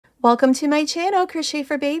Welcome to my channel, Crochet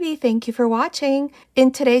for Baby. Thank you for watching.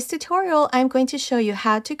 In today's tutorial, I'm going to show you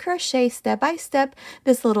how to crochet step by step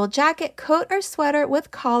this little jacket, coat, or sweater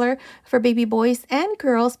with collar for baby boys and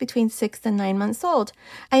girls between 6 and 9 months old.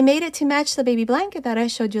 I made it to match the baby blanket that I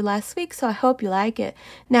showed you last week, so I hope you like it.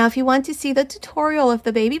 Now, if you want to see the tutorial of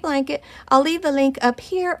the baby blanket, I'll leave the link up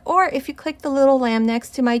here, or if you click the little lamb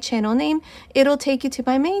next to my channel name, it'll take you to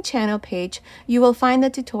my main channel page. You will find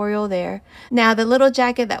the tutorial there. Now, the little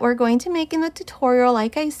jacket that we're going to make in the tutorial,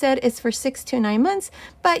 like I said, is for 6 to 9 months,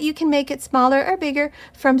 but you can make it smaller or bigger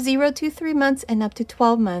from 0 to 3 months and up to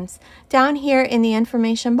 12 months. Down here in the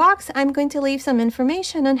information box, I'm going to leave some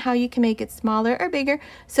information on how you can make it smaller or bigger,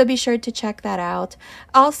 so be sure to check that out.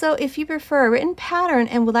 Also, if you prefer a written pattern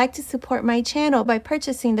and would like to support my channel by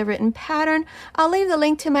purchasing the written pattern, I'll leave the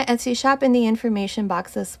link to my Etsy shop in the information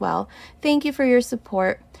box as well. Thank you for your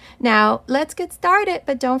support. Now, let's get started,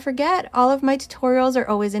 but don't forget, all of my tutorials are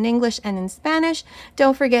always in English and in Spanish.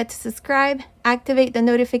 Don't forget to subscribe, activate the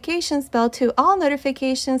notifications bell to all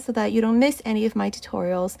notifications so that you don't miss any of my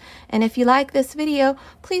tutorials. And if you like this video,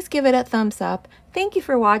 please give it a thumbs up. Thank you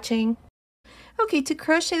for watching. Okay, to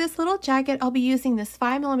crochet this little jacket, I'll be using this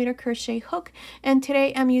 5mm crochet hook, and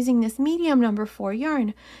today I'm using this medium number 4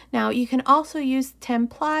 yarn. Now, you can also use 10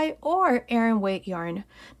 ply or Aran weight yarn.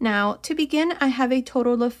 Now, to begin, I have a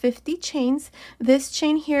total of 50 chains. This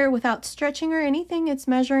chain here, without stretching or anything, it's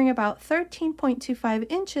measuring about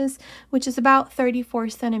 13.25 inches, which is about 34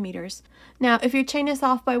 centimeters. Now, if your chain is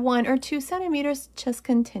off by 1 or 2 centimeters, just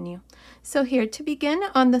continue. So here, to begin,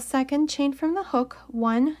 on the second chain from the hook,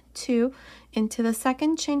 1, 2, into the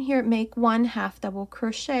second chain here, make 1 half double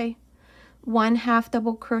crochet, 1 half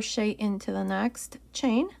double crochet into the next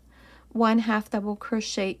chain, 1 half double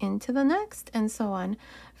crochet into the next, and so on.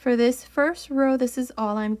 For this first row, this is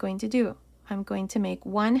all I'm going to do. I'm going to make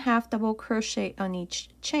 1 half double crochet on each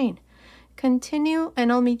chain. Continue,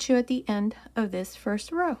 and I'll meet you at the end of this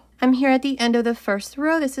first row. I'm here at the end of the first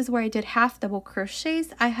row. This is where I did half double crochets.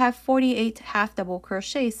 I have 48 half double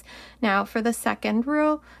crochets. Now for the second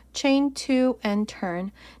row, chain 2 and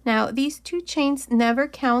turn. Now these 2 chains never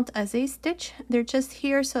count as a stitch. They're just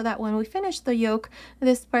here so that when we finish the yoke,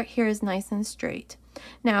 this part here is nice and straight.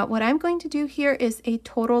 Now what I'm going to do here is a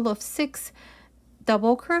total of 6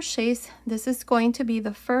 double crochets. This is going to be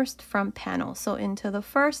the first front panel. So into the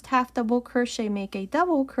first half double crochet, make a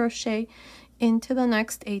double crochet, into the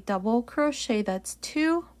next a double crochet. That's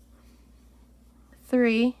 2,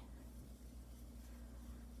 3,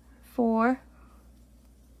 4,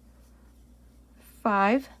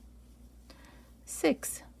 5,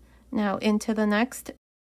 6. Now into the next,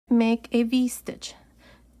 make a V-stitch,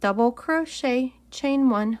 double crochet, chain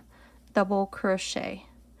 1, double crochet.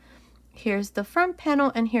 Here's the front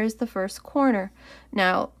panel and here's the first corner.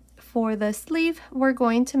 Now for the sleeve, we're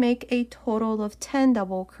going to make a total of 10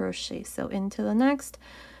 double crochets. So into the next,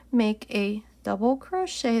 make a double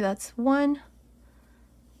crochet. That's 1,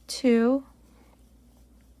 2,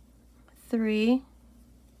 3,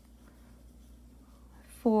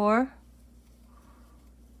 4,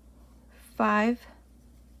 5,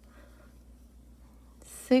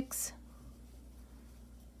 6,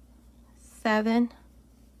 7,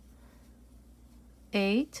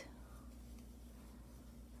 8,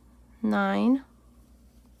 9,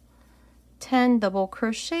 10 double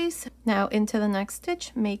crochets. Now into the next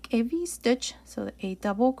stitch, make a V-stitch, so a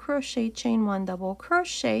double crochet, chain 1 double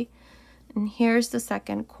crochet, and here's the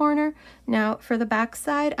second corner. Now for the back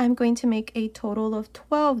side, I'm going to make a total of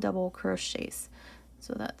 12 double crochets.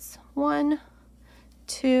 So that's 1,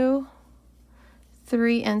 2,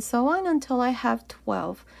 3, and so on until I have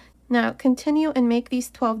 12. Now continue and make these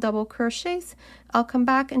 12 double crochets. I'll come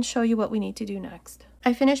back and show you what we need to do next.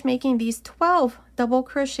 I finished making these 12 double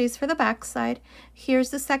crochets for the back side. Here's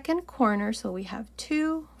the second corner. So we have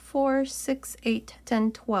 2, 4, 6, 8,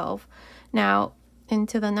 10, 12. Now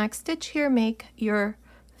into the next stitch here, make your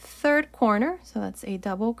third corner. So that's a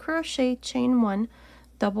double crochet, chain 1,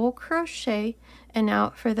 double crochet. And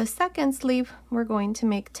now for the second sleeve, we're going to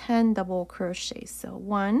make 10 double crochets. So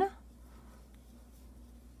 1,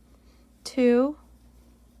 2,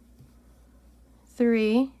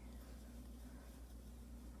 3,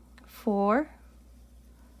 4,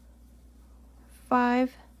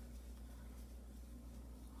 5,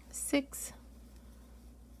 6,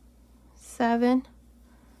 7,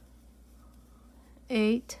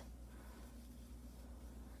 8,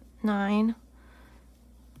 9,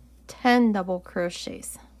 10 double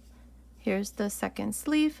crochets. Here's the second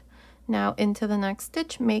sleeve. Now into the next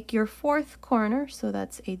stitch, make your fourth corner. So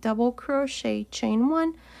that's a double crochet, chain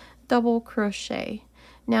 1, double crochet.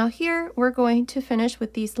 Now here we're going to finish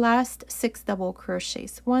with these last 6 double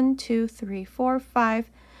crochets. 1, 2, 3, 4, 5,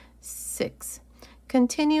 6.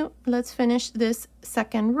 Continue. Let's finish this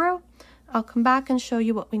second row. I'll come back and show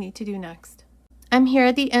you what we need to do next. I'm here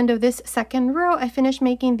at the end of this second row. I finished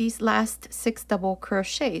making these last 6 double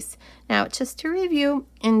crochets. Now, just to review,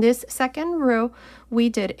 in this second row, we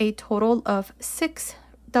did a total of 6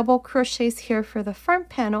 double crochets here for the front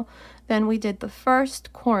panel. Then we did the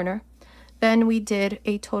first corner. Then we did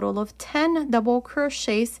a total of 10 double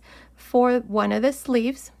crochets for one of the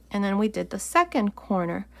sleeves. And then we did the second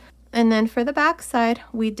corner. And then for the back side,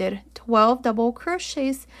 we did 12 double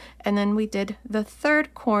crochets, and then we did the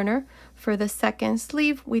third corner. For the second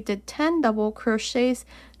sleeve, we did 10 double crochets,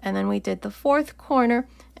 and then we did the fourth corner,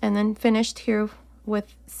 and then finished here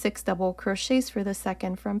with 6 double crochets for the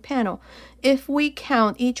second front panel. If we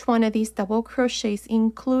count each one of these double crochets,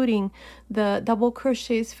 including the double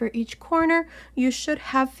crochets for each corner, you should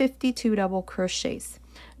have 52 double crochets.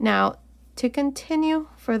 Now, to continue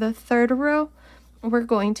for the third row, we're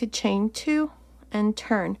going to chain 2 and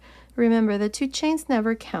turn. Remember, the 2 chains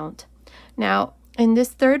never count. Now, in this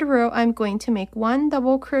third row, I'm going to make 1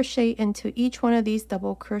 double crochet into each one of these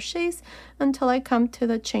double crochets until I come to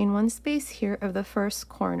the chain 1 space here of the first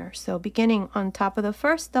corner. So beginning on top of the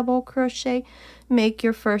first double crochet, make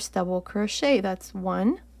your first double crochet. That's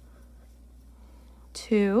 1,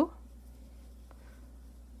 2,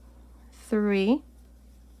 3,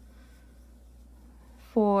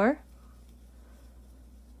 4,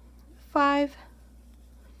 5,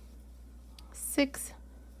 6,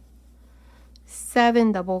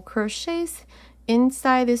 7 double crochets.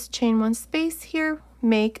 Inside this chain 1 space here,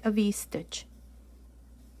 make a V-stitch.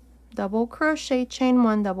 Double crochet, chain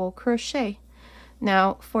 1, double crochet.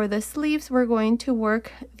 Now for the sleeves, we're going to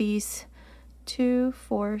work these 2,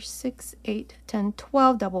 4, 6, 8, 10,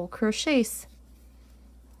 12 double crochets.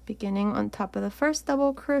 Beginning on top of the first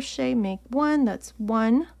double crochet, make 1, that's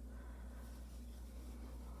 1,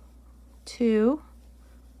 2,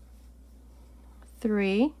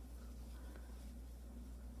 3,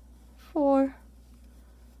 4,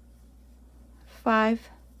 5,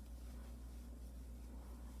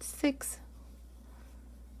 6,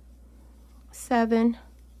 7,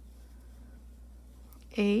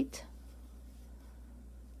 8,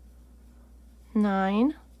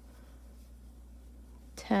 9,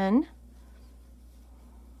 10,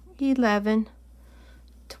 11,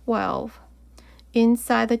 12.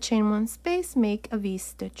 Inside the chain 1 space, make a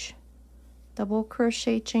V-stitch. Double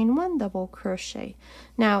crochet, chain 1, double crochet.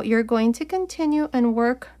 Now you're going to continue and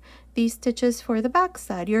work these stitches for the back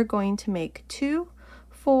side. You're going to make 2,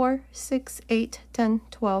 4, 6, 8, 10,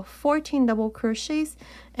 12, 14 double crochets,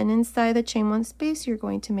 and inside the chain 1 space, you're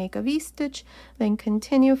going to make a V-stitch. Then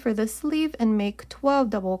continue for the sleeve and make 12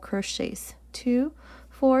 double crochets. 2,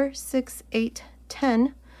 4, 6, 8,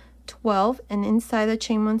 10, 12, and inside the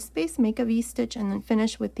chain 1 space, make a V-stitch, and then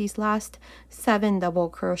finish with these last 7 double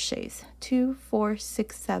crochets. 2, 4,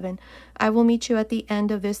 6, 7. I will meet you at the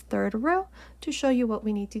end of this third row to show you what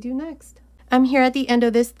we need to do next. I'm here at the end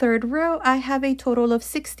of this third row. I have a total of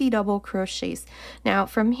 60 double crochets. Now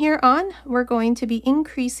from here on, we're going to be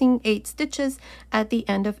increasing 8 stitches at the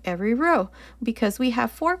end of every row because we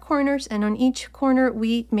have 4 corners, and on each corner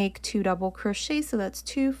we make 2 double crochets. So that's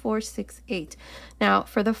 2, 4, 6, 8. Now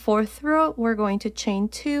for the fourth row, we're going to chain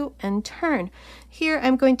 2 and turn. Here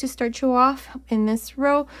I'm going to start you off in this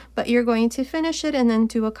row, but you're going to finish it and then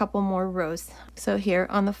do a couple more rows. So here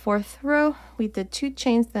on the fourth row, we did 2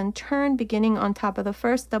 chains, then turn, beginning on top of the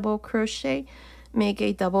first double crochet, make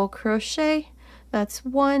a double crochet. That's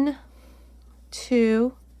 1,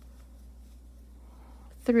 2,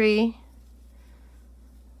 3,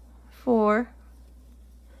 4,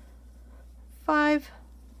 5,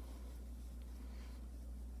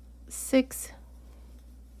 6,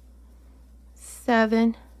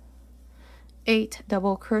 7, 8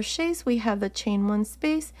 double crochets. We have the chain 1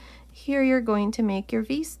 space. Here you're going to make your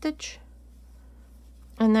V-stitch,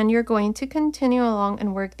 and then you're going to continue along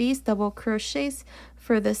and work these double crochets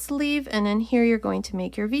for the sleeve, and then here you're going to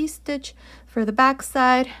make your V-stitch. For the back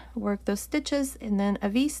side, work those stitches and then a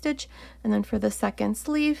V-stitch, and then for the second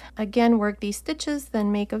sleeve, again work these stitches,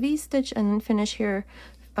 then make a V-stitch, and then finish here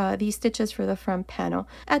these stitches for the front panel.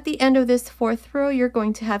 At the end of this fourth row, you're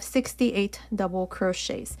going to have 68 double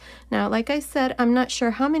crochets. Now, like I said, I'm not sure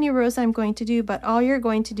how many rows I'm going to do, but all you're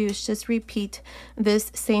going to do is just repeat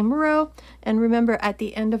this same row. And remember, at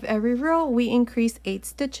the end of every row, we increase 8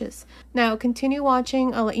 stitches. Now, continue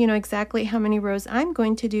watching. I'll let you know exactly how many rows I'm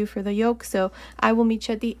going to do for the yoke, so I will meet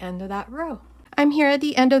you at the end of that row. I'm here at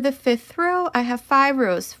the end of the 5th row. I have 5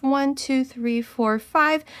 rows, 1, 2, 3, 4,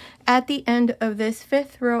 5. At the end of this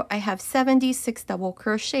 5th row, I have 76 double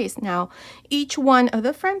crochets. Now, each one of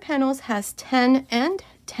the front panels has 10 and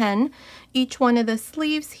 10. Each one of the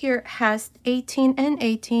sleeves here has 18 and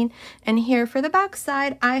 18, and here for the back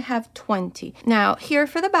side I have 20. Now here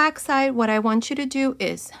for the back side, what I want you to do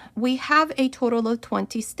is, we have a total of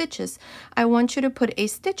 20 stitches. I want you to put a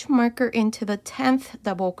stitch marker into the 10th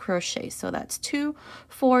double crochet. So that's 2,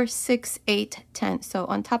 4, 6, 8, 10. So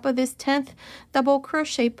on top of this 10th double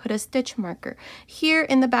crochet, put a stitch marker. Here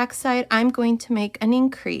in the back side, I'm going to make an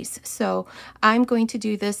increase. So I'm going to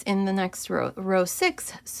do this in the next row, row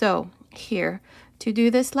 6. So here, to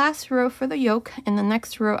do this last row for the yoke, in the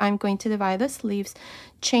next row I'm going to divide the sleeves,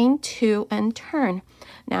 chain 2 and turn.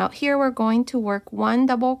 Now here we're going to work 1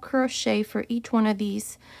 double crochet for each one of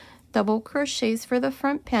these double crochets for the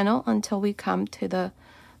front panel until we come to the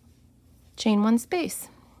chain 1 space.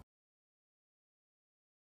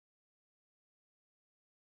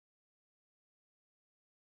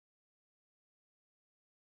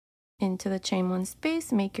 Into the chain 1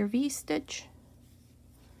 space, make your V-stitch.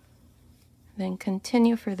 Then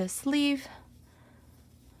continue for the sleeve.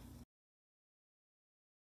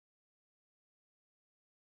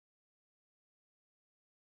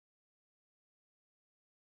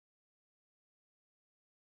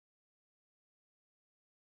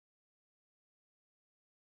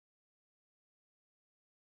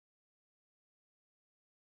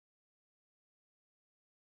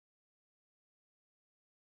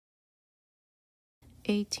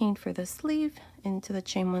 $18 for the sleeve, into the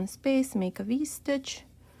chain 1 space, make a V-stitch,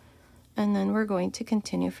 and then we're going to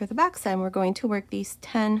continue for the back side. We're going to work these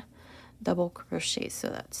 10 double crochets. So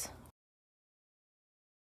that's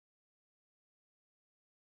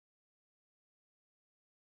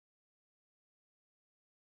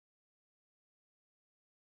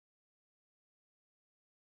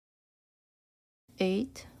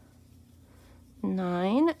eight,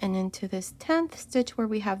 9, and into this 10th stitch where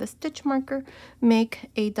we have the stitch marker, make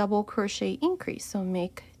a double crochet increase. So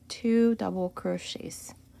make 2 double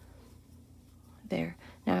crochets there.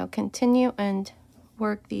 Now continue and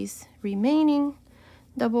work these remaining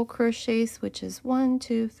double crochets, which is 1,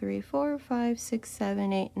 2, 3, 4, 5, 6,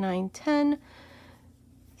 7, 8, 9, 10,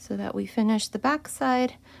 so that we finish the back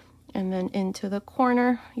side. And then into the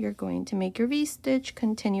corner, you're going to make your V-stitch,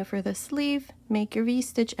 continue for the sleeve, make your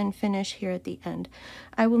V-stitch, and finish here at the end.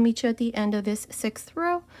 I will meet you at the end of this 6th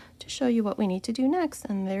row to show you what we need to do next,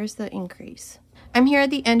 and there's the increase. I'm here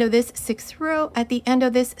at the end of this 6th row. At the end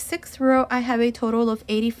of this 6th row, I have a total of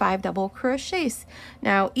 85 double crochets.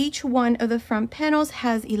 Now, each one of the front panels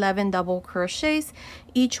has 11 double crochets.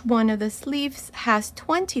 Each one of the sleeves has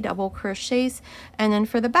 20 double crochets. And then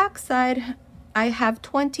for the back side, I have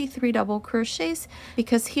 23 double crochets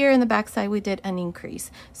because here in the back side we did an increase.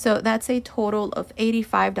 So that's a total of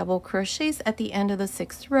 85 double crochets at the end of the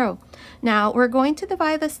 6th row. Now we're going to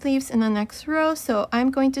divide the sleeves in the next row. So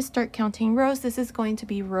I'm going to start counting rows. This is going to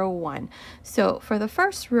be row 1. So for the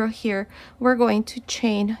first row here, we're going to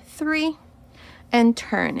chain 3 and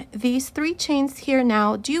turn. These 3 chains here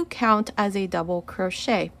now do count as a double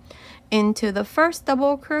crochet. Into the first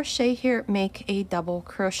double crochet here, make a double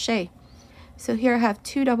crochet. So here I have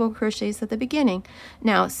 2 double crochets at the beginning.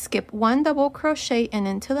 Now skip 1 double crochet and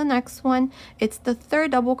into the next one. It's the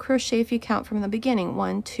 3rd double crochet if you count from the beginning.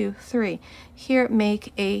 1, 2, 3. Here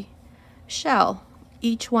make a shell.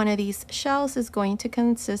 Each one of these shells is going to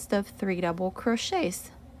consist of 3 double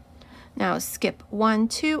crochets. Now skip 1,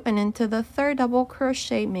 2, and into the 3rd double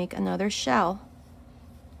crochet, make another shell.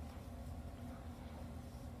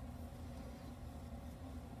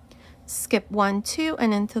 Skip 1, 2,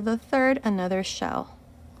 and into the 3rd, another shell.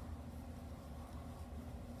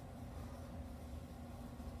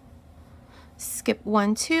 Skip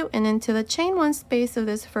 1, 2, and into the chain 1 space of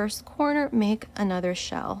this first corner, make another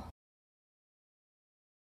shell.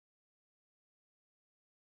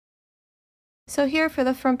 So here for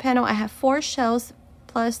the front panel, I have 4 shells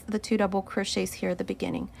plus the 2 double crochets here at the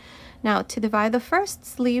beginning. Now to divide the first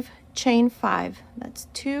sleeve, chain 5. That's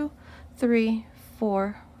 2, 3,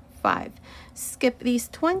 4, 5. Skip these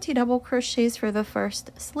 20 double crochets for the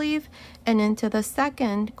first sleeve, and into the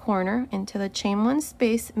second corner, into the chain 1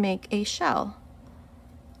 space, make a shell.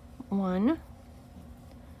 1,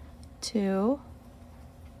 2,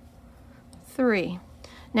 3.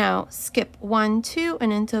 Now skip 1, 2,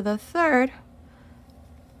 and into the 3rd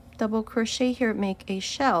double crochet here, make a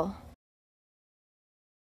shell.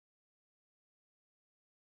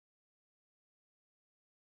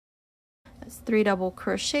 That's 3 double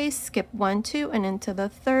crochets, skip 1, 2, and into the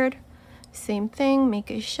 3rd, same thing,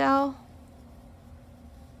 make a shell.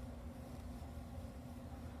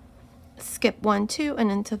 skip 1, 2,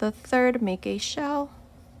 and into the third, make a shell.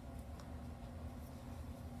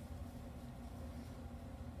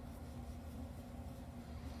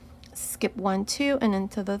 Skip 1, 2, and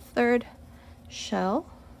into the third, shell.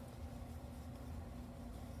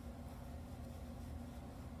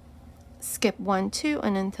 Skip 1, 2,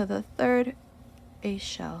 and into the third, a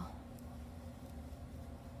shell.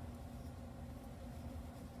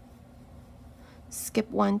 Skip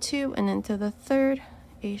 1, 2, and into the third,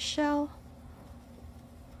 a shell.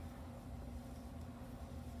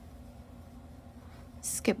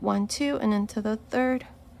 Skip 1, 2, and into the third,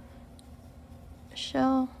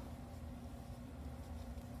 shell.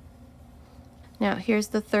 Now here's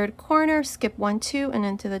the third corner, skip 1, 2, and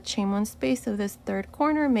into the chain 1 space of this third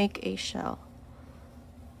corner, make a shell.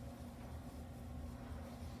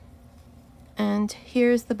 And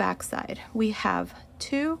here's the back side. We have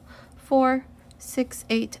 2, 4, 6,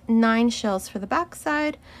 8, 9 shells for the back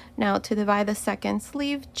side. Now to divide the second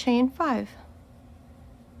sleeve, chain 5.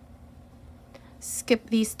 Skip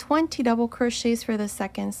these 20 double crochets for the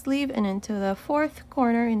second sleeve, and into the fourth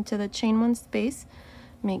corner, into the chain 1 space,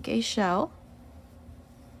 make a shell.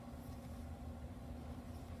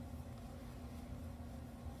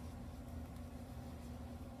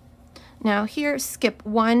 Now here, skip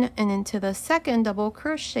 1, and into the second double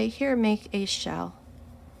crochet here, make a shell.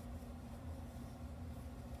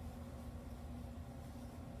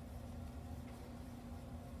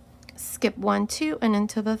 Skip 1, 2, and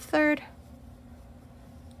into the third,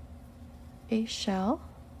 a shell.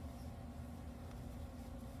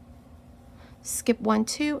 Skip 1,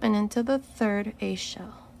 2, and into the third, a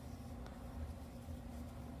shell.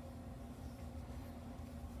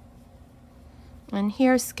 And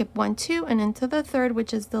here, skip 1, 2, and into the third,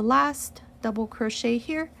 which is the last double crochet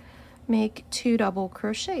here, make 2 double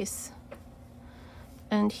crochets.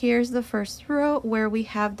 And here's the first row where we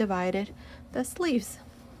have divided the sleeves.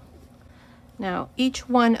 Now each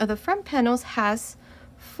one of the front panels has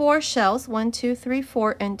 4 shells, 1, 2, 3,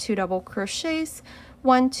 4, and 2 double crochets.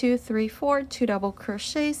 1, 2, 3, 4, 2 double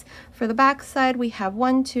crochets. For the back side, we have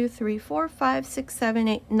 1, 2, 3, 4, 5, 6, 7,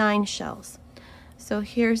 8, 9 shells. So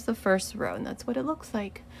here's the first row, and that's what it looks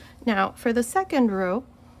like. Now for the second row,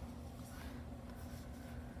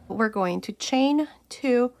 we're going to chain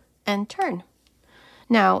 2 and turn.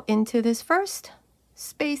 Now into this first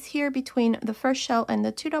space here between the first shell and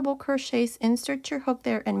the 2 double crochets, insert your hook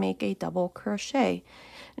there and make a double crochet.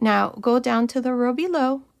 Now go down to the row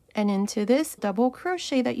below, and into this double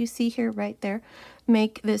crochet that you see here right there,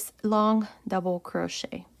 make this long double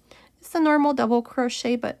crochet. It's a normal double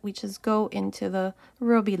crochet, but we just go into the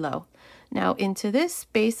row below. Now into this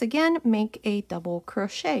space again, make a double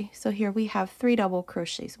crochet. So here we have 3 double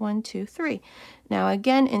crochets, 1, 2, 3. Now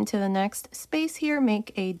again into the next space here,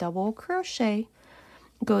 make a double crochet.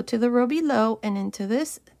 Go to the row below, and into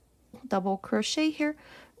this double crochet here,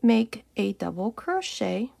 make a double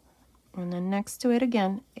crochet, and then next to it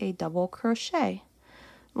again, a double crochet.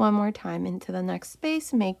 One more time, into the next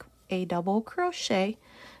space, make a double crochet.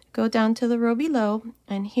 Go down to the row below,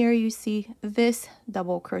 and here you see this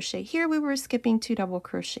double crochet. Here we were skipping 2 double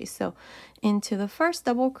crochets. So into the first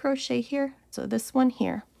double crochet here, so this one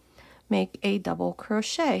here, make a double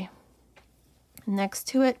crochet. Next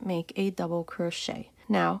to it, make a double crochet.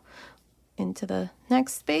 Now into the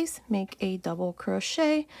next space, make a double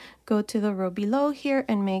crochet. Go to the row below here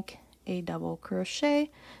and make a double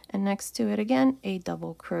crochet, and next to it again, a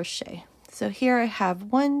double crochet. So here I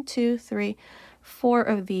have 1, 2, 3, 4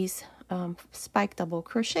 of these spike double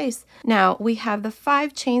crochets. Now we have the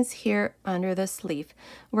 5 chains here under the sleeve.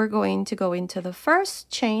 We're going to go into the first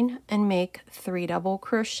chain and make 3 double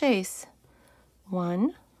crochets.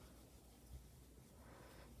 1,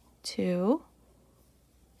 2,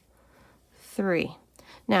 3.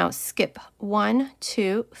 Now skip 1,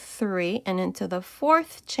 2, 3, and into the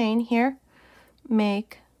fourth chain here,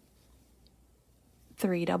 make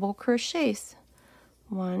 3 double crochets.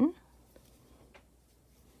 1,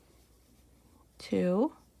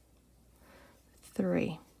 2,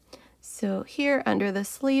 3. So here under the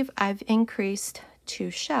sleeve, I've increased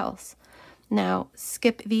 2 shells. Now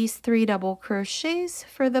skip these 3 double crochets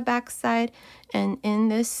for the back side, and in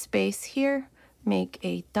this space here, make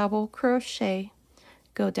a double crochet.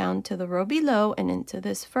 Go down to the row below, and into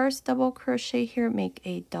this first double crochet here, make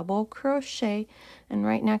a double crochet, and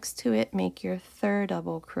right next to it, make your 3rd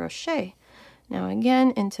double crochet. Now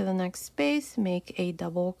again, into the next space, make a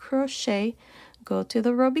double crochet. Go to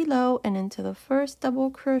the row below, and into the first double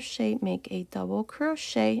crochet, make a double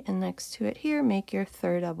crochet, and next to it here, make your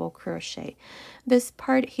 3rd double crochet. This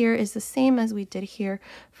part here is the same as we did here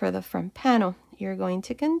for the front panel. you're going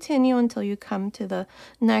to continue until you come to the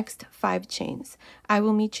next 5 chains. I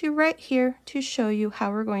will meet you right here to show you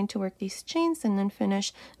how we're going to work these chains and then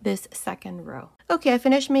finish this second row. Okay, I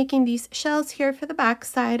finished making these shells here for the back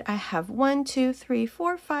side. I have 1, 2, 3,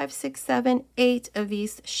 4, 5, 6, 7, 8 of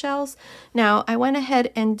these shells. Now I went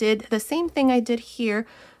ahead and did the same thing I did here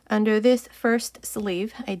under this first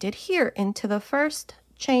sleeve. I did here into the first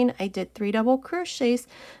chain, I did 3 double crochets,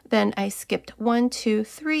 then I skipped 1, 2,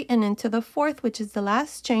 3, and into the fourth, which is the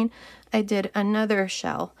last chain, I did another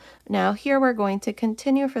shell. Now here we're going to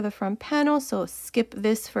continue for the front panel, so skip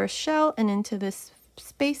this first shell and into this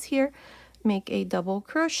space here, make a double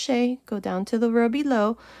crochet, go down to the row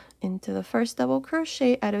below, into the first double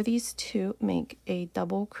crochet. Out of these 2, make a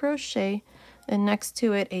double crochet, and next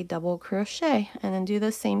to it a double crochet, and then do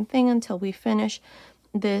the same thing until we finish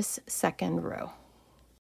this second row.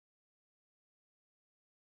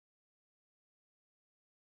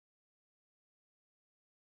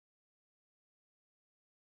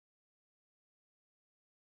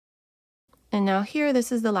 And now here,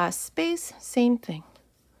 this is the last space, same thing.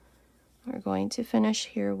 We're going to finish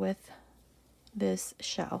here with this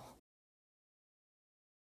shell.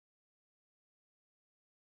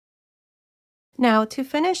 Now to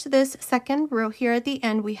finish this second row here at the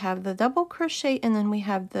end, we have the double crochet and then we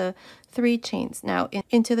have the 3 chains. Now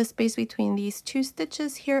into the space between these 2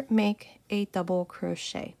 stitches here, make a double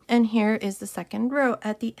crochet. And here is the second row.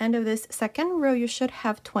 At the end of this second row, you should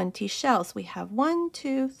have 20 shells. We have 1,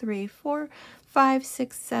 2, 3, 4, 5,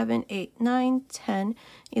 6, 7, 8, 9, 10,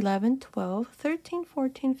 11, 12, 13,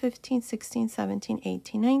 14, 15, 16, 17,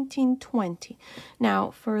 18, 19, 20. Now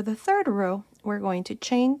for the third row, we're going to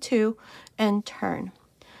chain 2 and turn.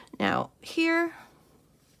 Now here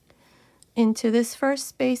into this first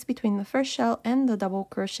space between the first shell and the double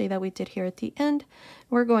crochet that we did here at the end,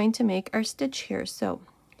 we're going to make our stitch here. So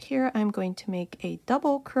here I'm going to make a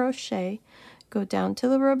double crochet, go down to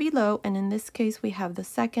the row below, and in this case we have the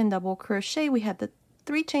second double crochet. We had the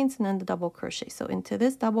 3 chains and then the double crochet. So into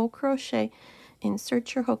this double crochet,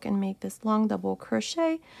 insert your hook and make this long double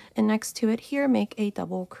crochet, and next to it here make a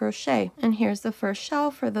double crochet. And here's the first shell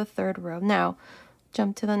for the third row. Now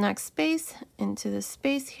jump to the next space, into this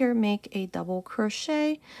space here make a double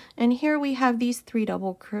crochet, and here we have these 3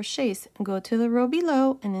 double crochets. Go to the row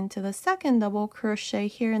below and into the second double crochet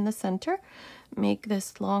here in the center, make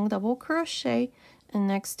this long double crochet, and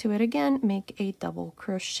next to it again make a double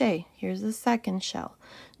crochet. Here's the second shell.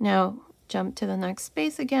 Now jump to the next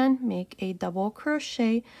space again, make a double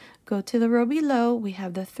crochet, go to the row below, we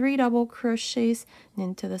have the 3 double crochets, and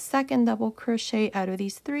into the second double crochet. Out of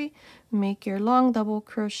these 3, make your long double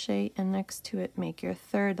crochet, and next to it make your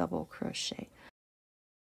third double crochet.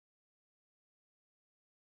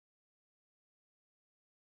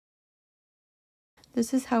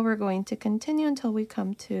 This is how we're going to continue until we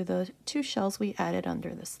come to the 2 shells we added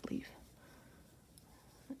under the sleeve.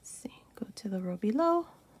 Let's see, go to the row below,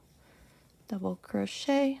 double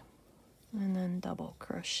crochet, and then double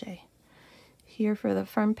crochet. Here for the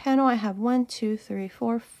front panel, I have 1, 2, 3,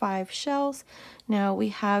 4, 5 shells. Now we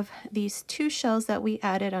have these 2 shells that we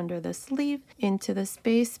added under the sleeve. Into the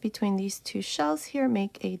space between these 2 shells here,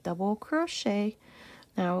 make a double crochet.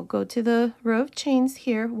 Now go to the row of chains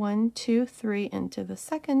here, 1, 2, 3, into the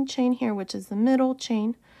second chain here, which is the middle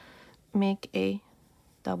chain, make a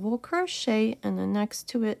double crochet, and then next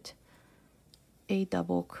to it a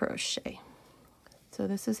double crochet. So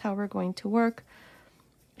this is how we're going to work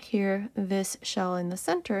here, this shell in the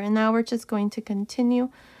center. And now we're just going to continue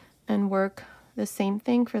and work the same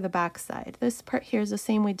thing for the back side. This part here is the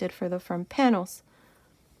same we did for the front panels.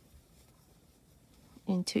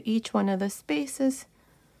 Into each one of the spaces,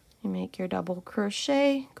 you make your double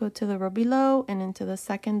crochet, go to the row below, and into the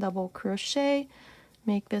second double crochet,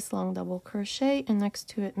 make this long double crochet, and next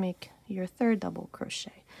to it make your third double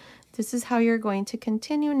crochet. This is how you're going to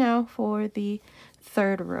continue now for the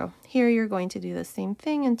third row. Here you're going to do the same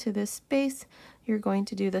thing into this space. You're going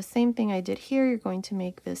to do the same thing I did here. You're going to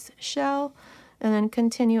make this shell and then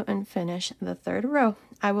continue and finish the third row.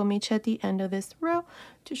 I will meet you at the end of this row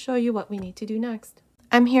to show you what we need to do next.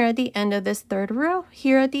 I'm here at the end of this third row.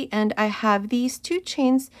 Here at the end, I have these 2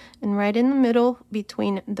 chains, and right in the middle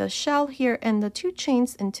between the shell here and the 2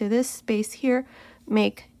 chains into this space here,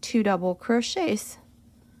 make 2 double crochets.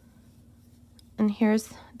 And here's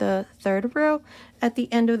the third row. At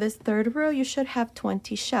the end of this third row, you should have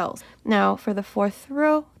 20 shells. Now for the fourth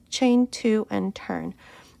row, chain 2 and turn.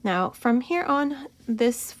 Now from here on,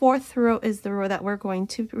 this fourth row is the row that we're going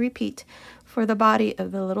to repeat for the body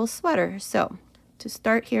of the little sweater. So to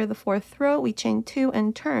start here, the fourth row, we chain 2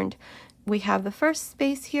 and turned. We have the first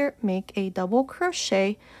space here, make a double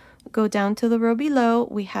crochet, go down to the row below.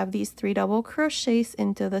 We have these 3 double crochets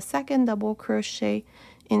into the second double crochet,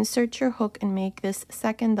 insert your hook and make this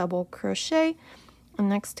second double crochet, and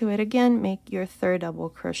next to it again make your third double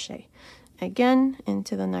crochet. Again,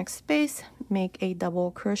 into the next space, make a double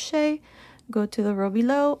crochet, go to the row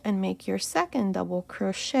below and make your second double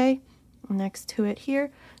crochet, next to it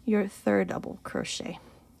here your third double crochet.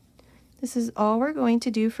 This is all we're going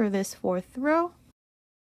to do for this 4th row.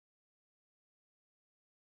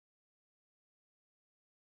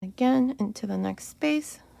 Again, into the next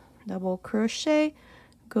space, double crochet,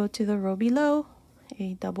 go to the row below,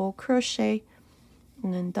 a double crochet,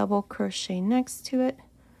 and then double crochet next to it,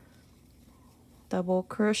 double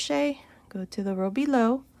crochet, go to the row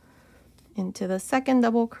below, into the second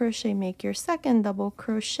double crochet, make your second double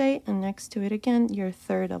crochet, and next to it again your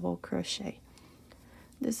third double crochet.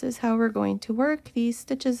 This is how we're going to work these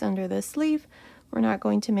stitches under the sleeve. We're not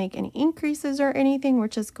going to make any increases or anything. We're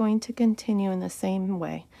just going to continue in the same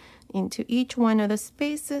way. Into each one of the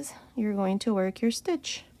spaces, you're going to work your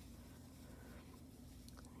stitch.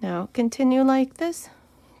 Now continue like this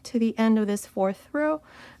to the end of this 4th row.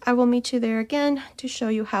 I will meet you there again to show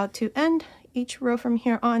you how to end each row from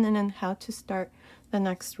here on and then how to start the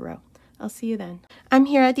next row. I'll see you then. I'm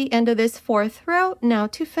here at the end of this 4th row. Now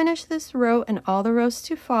to finish this row and all the rows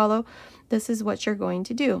to follow, this is what you're going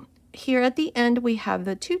to do. Here at the end we have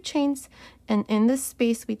the 2 chains, and in the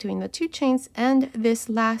space between the 2 chains and this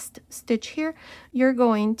last stitch here, you're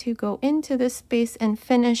going to go into this space and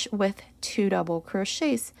finish with 2 double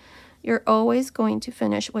crochets. You're always going to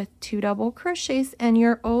finish with 2 double crochets, and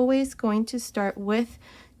you're always going to start with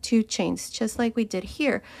 2 chains, just like we did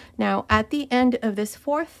here. Now at the end of this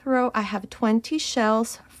 4th row, I have 20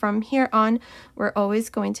 shells. From here on, we're always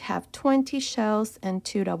going to have 20 shells and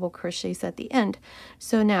 2 double crochets at the end.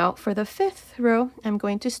 So now for the 5th row, I'm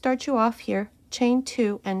going to start you off here, chain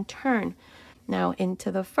 2 and turn. Now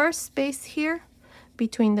into the first space here,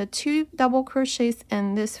 between the 2 double crochets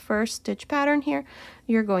and this first stitch pattern here,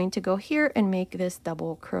 you're going to go here and make this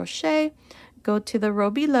double crochet, go to the row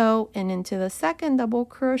below and into the second double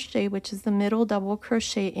crochet, which is the middle double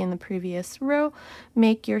crochet in the previous row,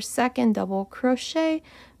 make your second double crochet,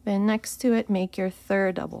 then next to it make your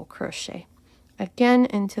third double crochet. Again,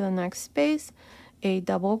 into the next space, a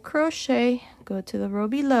double crochet, go to the row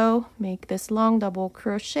below, make this long double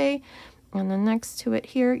crochet, and then next to it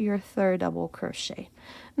here your third double crochet.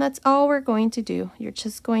 And that's all we're going to do. You're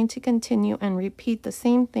just going to continue and repeat the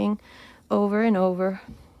same thing over and over,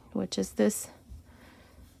 which is this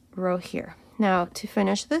row here. Now to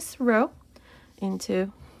finish this row,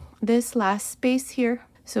 into this last space here,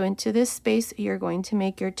 so into this space you're going to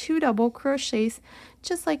make your 2 double crochets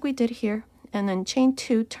just like we did here, and then chain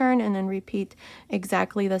 2, turn, and then repeat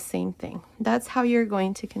exactly the same thing. That's how you're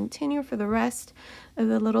going to continue for the rest of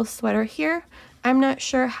the little sweater here. I'm not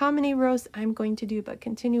sure how many rows I'm going to do, but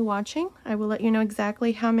continue watching. I will let you know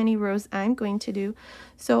exactly how many rows I'm going to do.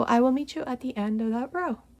 So I will meet you at the end of that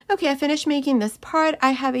row. Okay, I finished making this part.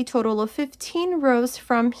 I have a total of 15 rows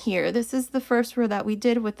from here. This is the first row that we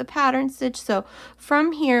did with the pattern stitch. So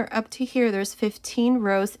from here up to here, there's 15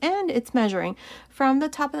 rows, and it's measuring from the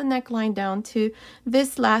top of the neckline down to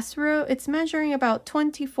this last row. It's measuring about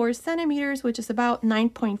 24 centimeters, which is about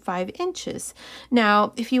 9.5 inches.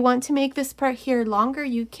 Now, if you want to make this part here longer,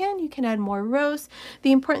 you can add more rows.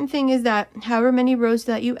 The important thing is that however many rows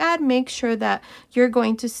that you add, make sure that you're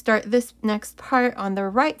going to start this next part on the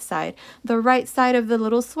right side. The right side of the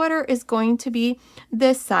little sweater is going to be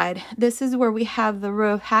this side. This is where we have the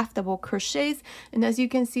row of half double crochets, and as you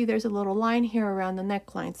can see, there's a little line here around the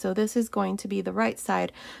neckline. So this is going to be the right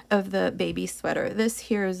side of the baby sweater. This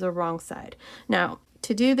here is the wrong side. Now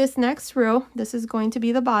to do this next row, this is going to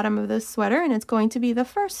be the bottom of the sweater, and it's going to be the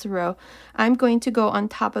first row. I'm going to go on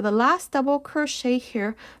top of the last double crochet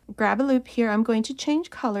here, grab a loop here. I'm going to change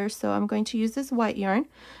colors, so I'm going to use this white yarn.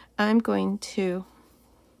 I'm going to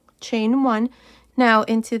chain 1. Now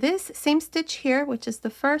into this same stitch here, which is the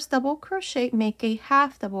first double crochet, make a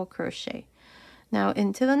half double crochet. Now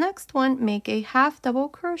into the next one, make a half double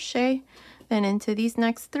crochet. Then into these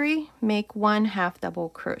next 3, make 1 half double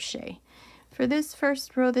crochet. For this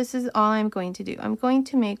first row, this is all I'm going to do. I'm going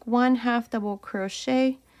to make 1 half double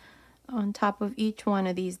crochet on top of each one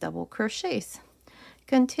of these double crochets.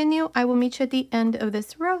 Continue. I will meet you at the end of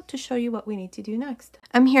this row to show you what we need to do next.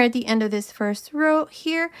 I'm here at the end of this first row.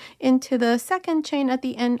 Here into the second chain at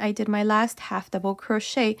the end, I did my last half double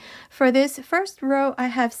crochet. For this first row, I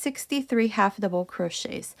have 63 half double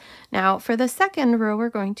crochets. Now for the second row, we're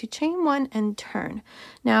going to chain 1 and turn.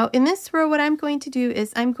 Now in this row, what I'm going to do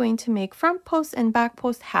is I'm going to make front post and back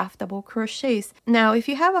post half double crochets. Now if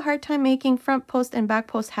you have a hard time making front post and back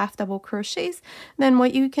post half double crochets, then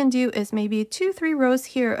what you can do is maybe 2-3 rows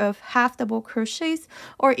here of half double crochets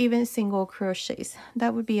or even single crochets.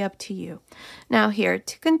 That would be up to you. Now here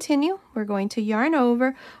to continue, we're going to yarn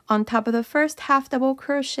over. On top of the first half double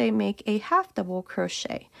crochet, make a half double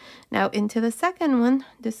crochet. Now into the second one,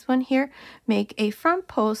 this one here, make a front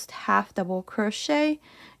post half double crochet.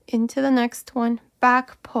 Into the next one,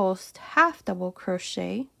 back post half double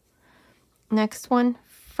crochet. Next one,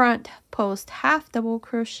 front post half double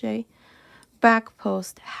crochet, back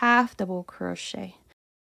post half double crochet.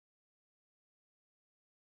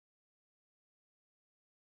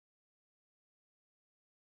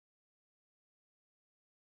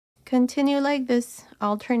 Continue like this,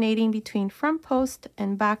 alternating between front post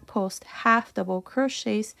and back post half double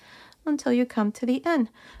crochets until you come to the end.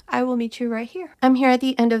 I will meet you right here. I'm here at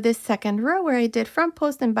the end of this second row where I did front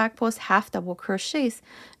post and back post half double crochets.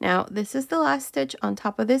 Now this is the last stitch. On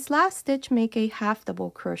top of this last stitch, make a half double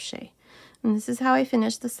crochet. And this is how I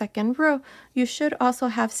finished the second row. You should also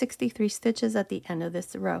have 63 stitches at the end of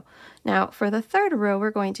this row. Now for the third row,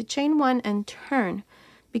 we're going to chain 1 and turn.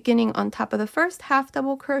 Beginning on top of the first half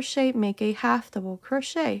double crochet, make a half double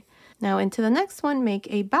crochet. Now into the next one, make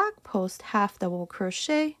a back post half double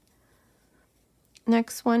crochet.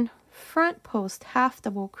 Next one, front post half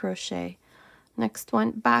double crochet. Next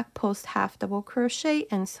one, back post half double crochet,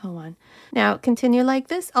 and so on. Now continue like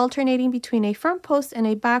this, alternating between a front post and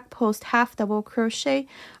a back post half double crochet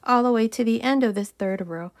all the way to the end of this third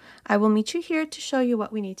row. I will meet you here to show you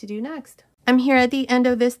what we need to do next. I'm here at the end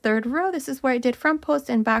of this third row. This is where I did front post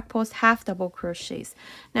and back post half double crochets.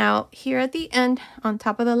 Now here at the end, on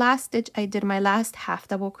top of the last stitch, I did my last half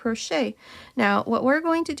double crochet. Now what we're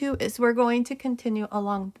going to do is we're going to continue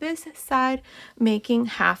along this side making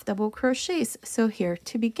half double crochets. So here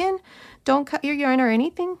to begin, don't cut your yarn or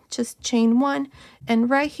anything, just chain 1, and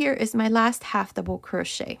right here is my last half double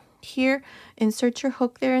crochet. Here, insert your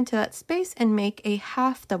hook there into that space and make a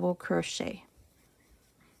half double crochet.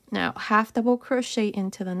 Now half double crochet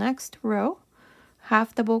into the next row,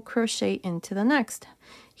 half double crochet into the next.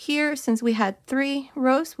 Here, since we had 3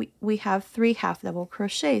 rows, we have 3 half double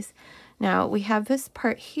crochets. Now we have this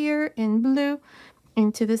part here in blue.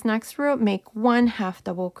 Into this next row, make 1 half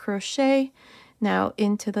double crochet. Now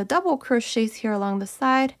into the double crochets here along the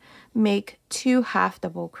side, make 2 half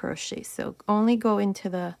double crochets. So only go into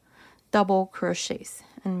the double crochets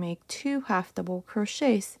and make 2 half double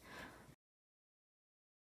crochets.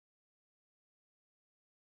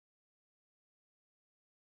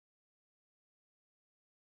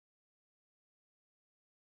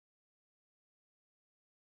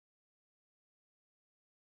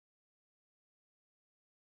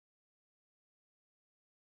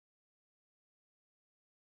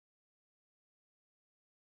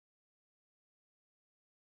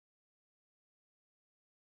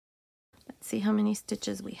 Let's see how many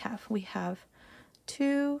stitches we have. We have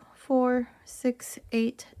 2, 4, 6,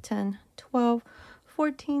 8, 10, 12,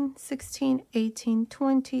 14, 16, 18,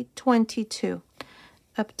 20, 22.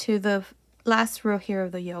 Up to the last row here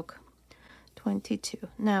of the yoke. 22.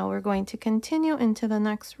 Now we're going to continue into the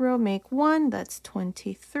next row, make 1, that's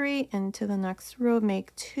 23. Into the next row,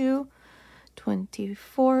 make 2,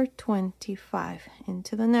 24, 25.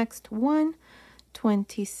 Into the next 1,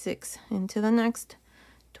 26. Into the next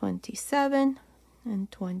 27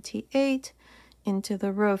 and 28. Into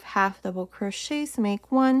the row of half double crochets,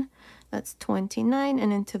 make 1, that's 29,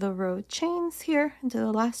 and into the row of chains here, into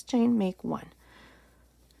the last chain, make 1.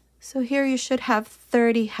 So here you should have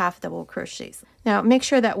 30 half double crochets. Now make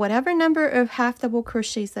sure that whatever number of half double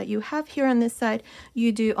crochets that you have here on this side,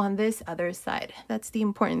 you do on this other side. That's the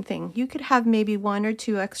important thing. You could have maybe 1 or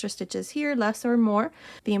 2 extra stitches here, less or more.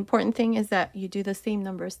 The important thing is that you do the same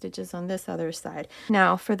number of stitches on this other side.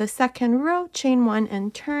 Now for the second row, chain 1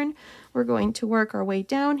 and turn. We're going to work our way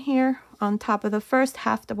down here. On top of the first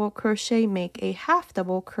half double crochet, make a half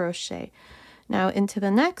double crochet. Now into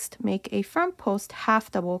the next, make a front post half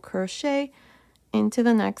double crochet. Into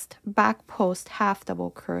the next, back post half double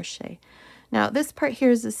crochet. Now this part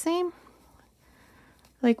here is the same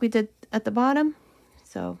like we did at the bottom.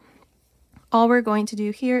 So all we're going to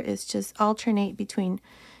do here is just alternate between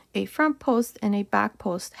a front post and a back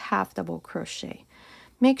post half double crochet.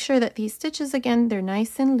 Make sure that these stitches, again, they're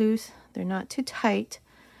nice and loose. They're not too tight.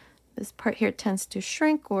 This part here tends to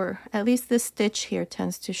shrink, or at least this stitch here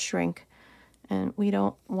tends to shrink. And we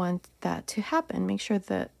don't want that to happen. Make sure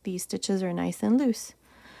that these stitches are nice and loose.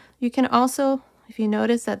 You can also, if you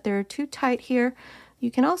notice that they're too tight here,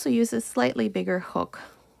 you can also use a slightly bigger hook.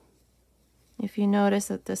 If you notice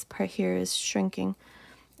that this part here is shrinking,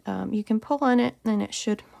 you can pull on it and it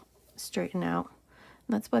should straighten out.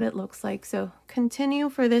 And that's what it looks like. So continue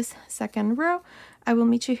for this second row. I will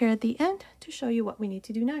meet you here at the end to show you what we need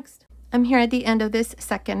to do next. I'm here at the end of this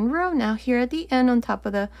second row. Now here at the end, on top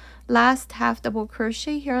of the last half double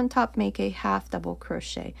crochet here on top, make a half double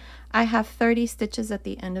crochet. I have 30 stitches at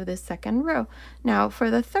the end of this second row. Now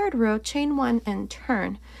for the third row, chain 1 and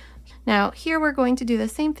turn. Now here we're going to do the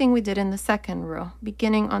same thing we did in the second row.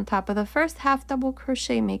 Beginning on top of the first half double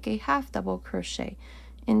crochet, make a half double crochet.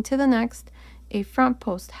 Into the next, a front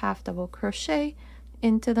post half double crochet.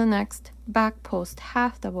 Into the next, back post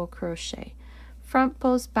half double crochet. Front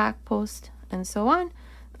post, back post, and so on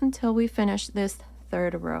until we finish this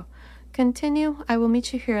third row. Continue. I will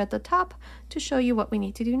meet you here at the top to show you what we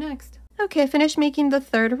need to do next. Okay, I finished making the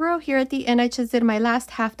third row. Here at the end, I just did my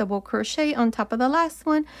last half double crochet on top of the last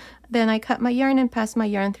one. Then I cut my yarn and passed my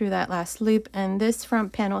yarn through that last loop, and this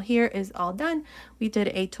front panel here is all done. We did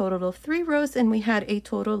a total of 3 rows and we had a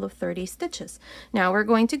total of 30 stitches. Now we're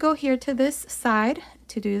going to go here to this side.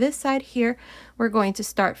 To do this side here, we're going to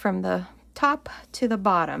start from the top to the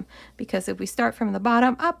bottom, because if we start from the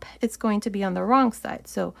bottom up, it's going to be on the wrong side.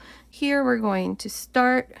 So here we're going to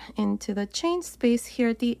start into the chain space here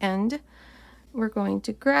at the end. We're going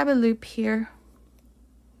to grab a loop here.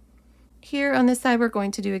 Here on this side, we're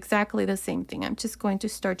going to do exactly the same thing. I'm just going to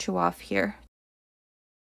start you off here.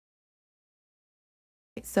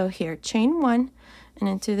 So here, chain 1, and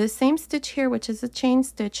into the same stitch here, which is a chain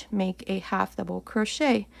stitch, make a half double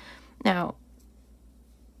crochet. Now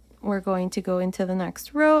we're going to go into the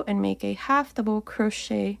next row and make a half double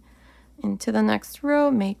crochet. Into the next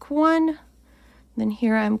row, make 1. Then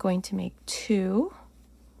here I'm going to make 2.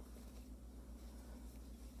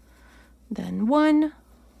 Then 1.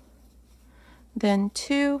 Then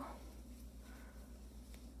 2.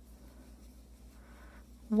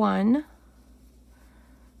 1.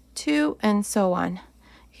 2, and so on.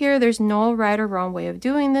 Here, there's no right or wrong way of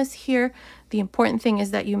doing this here. The important thing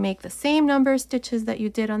is that you make the same number of stitches that you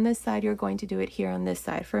did on this side. You're going to do it here on this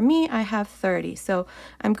side. For me, I have 30. So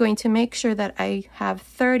I'm going to make sure that I have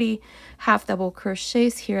 30 half double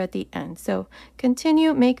crochets here at the end. So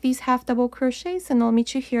continue, make these half double crochets, and I'll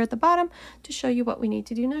meet you here at the bottom to show you what we need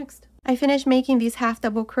to do next. I finished making these half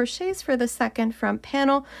double crochets for the second front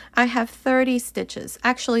panel. I have 30 stitches.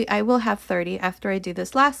 Actually, I will have 30 after I do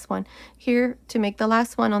this last one. Here, to make the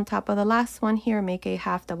last one on top of the last one here, make a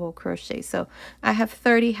half double crochet. So I have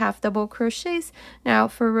 30 half double crochets. Now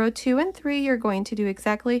for row 2 and 3, you're going to do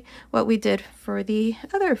exactly what we did for the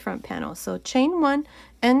other front panel. So chain 1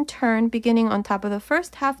 and turn, beginning on top of the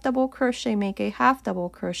first half double crochet, make a half double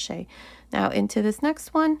crochet. Now into this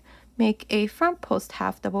next one, make a front post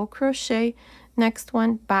half double crochet. Next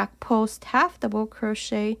one, back post half double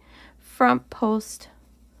crochet, front post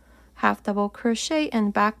half double crochet,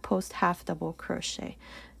 and back post half double crochet.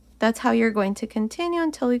 That's how you're going to continue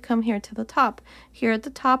until you come here to the top. Here at the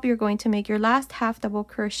top, you're going to make your last half double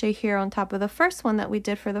crochet here on top of the first one that we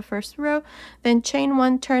did for the first row, then chain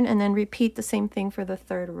 1, turn, and then repeat the same thing for the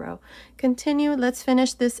third row. Continue. Let's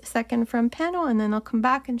finish this second front panel, and then I'll come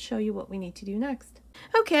back and show you what we need to do next.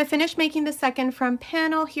 Okay, I finished making the second front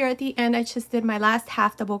panel. Here at the end, I just did my last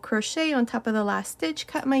half double crochet on top of the last stitch,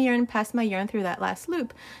 cut my yarn, passed my yarn through that last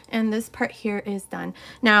loop, and this part here is done.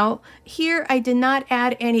 Now, here I did not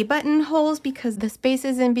add any buttonholes because the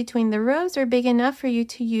spaces in between the rows are big enough for you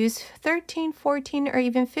to use 13, 14, or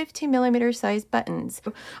even 15 millimeter size buttons.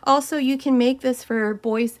 Also, you can make this for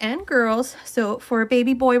boys and girls. So for a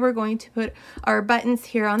baby boy, we're going to put our buttons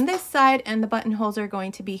here on this side, and the buttonholes are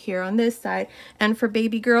going to be here on this side. And for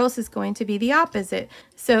baby girls is going to be the opposite.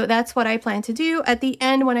 So that's what I plan to do. At the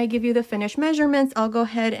end, when I give you the finished measurements, I'll go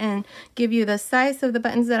ahead and give you the size of the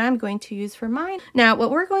buttons that I'm going to use for mine. Now,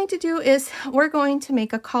 what we're going to do is we're going to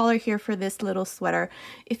make a collar here for this little sweater.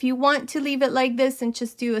 If you want to leave it like this and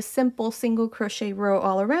just do a simple single crochet row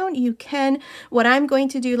all around, you can. What I'm going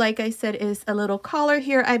to do, like I said, is a little collar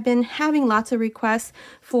here. I've been having lots of requests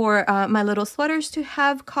for my little sweaters to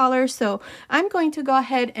have collars, so I'm going to go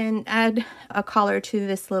ahead and add a collar collar to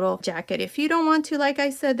this little jacket. If you don't want to, like I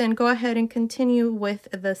said, then go ahead and continue with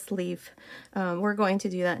the sleeve. We're going to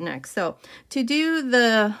do that next. So to do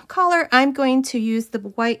the collar, I'm going to use the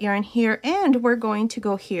white yarn here, and we're going to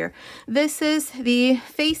go here. This is the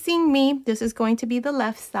facing me. This is going to be the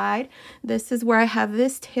left side. This is where I have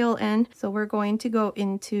this tail end. So we're going to go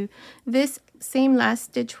into this same last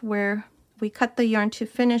stitch where we cut the yarn to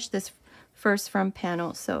finish this first front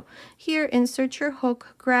panel. So here, insert your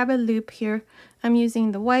hook, grab a loop here. I'm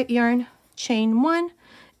using the white yarn, chain 1,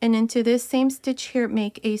 and into this same stitch here,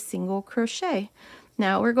 make a single crochet.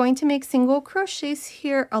 Now we're going to make single crochets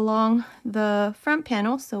here along the front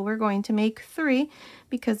panel. So we're going to make 3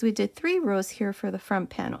 because we did 3 rows here for the front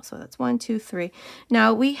panel. So that's 1, 2, 3.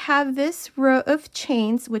 Now we have this row of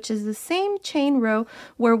chains, which is the same chain row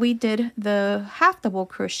where we did the half double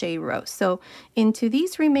crochet row. So into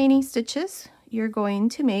these remaining stitches, you're going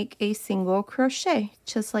to make a single crochet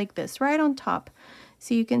just like this right on top.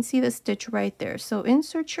 So you can see the stitch right there. So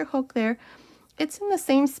insert your hook there. It's in the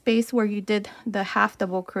same space where you did the half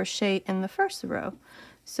double crochet in the first row.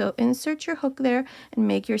 So insert your hook there and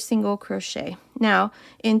make your single crochet. Now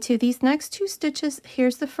into these next 2 stitches,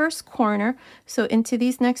 here's the first corner. So into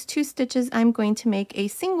these next 2 stitches, I'm going to make a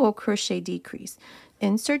single crochet decrease.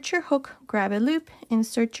 Insert your hook, grab a loop,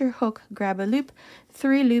 insert your hook, grab a loop,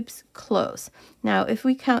 3 loops, close. Now if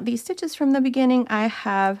we count these stitches from the beginning, I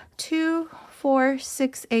have 2, 4,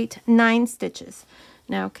 6, 8, 9 stitches.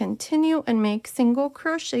 Now continue and make single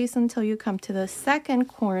crochets until you come to the second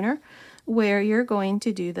corner where you're going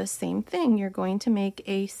to do the same thing. You're going to make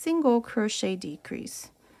a single crochet decrease.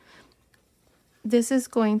 This is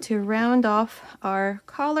going to round off our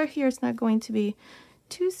collar here. It's not going to be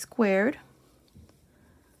too squared.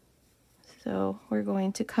 So we're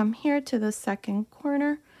going to come here to the second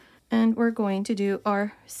corner, and we're going to do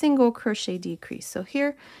our single crochet decrease. So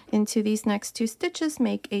here into these next 2 stitches,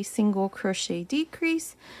 make a single crochet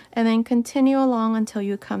decrease, and then continue along until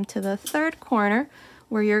you come to the third corner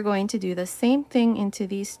where you're going to do the same thing into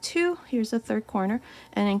these 2. Here's the third corner,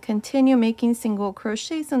 and then continue making single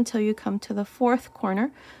crochets until you come to the fourth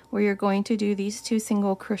corner where you're going to do these 2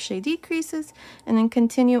 single crochet decreases, and then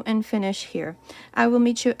continue and finish here. I will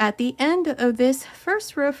meet you at the end of this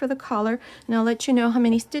first row for the collar, and I'll let you know how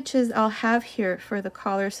many stitches I'll have here for the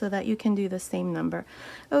collar so that you can do the same number.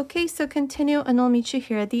 Okay, so continue, and I'll meet you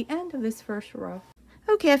here at the end of this first row.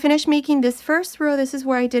 Okay, I finished making this first row. This is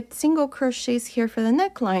where I did single crochets here for the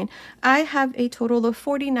neckline. I have a total of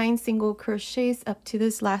 49 single crochets up to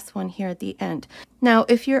this last one here at the end. Now,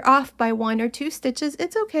 if you're off by 1 or 2 stitches,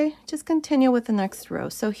 it's okay. Just continue with the next row.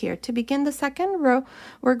 So here, to begin the second row,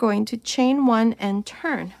 we're going to chain 1 and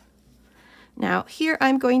turn. Now, here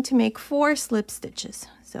I'm going to make 4 slip stitches.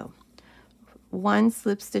 So 1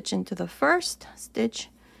 slip stitch into the first stitch,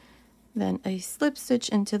 then a slip stitch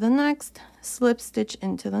into the next, slip stitch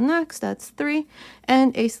into the next, that's 3,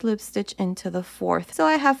 and a slip stitch into the fourth. So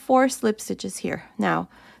I have 4 slip stitches here. Now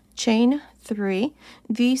chain 3,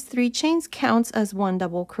 these 3 chains counts as 1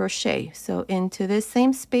 double crochet. So into this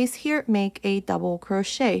same space here, make a double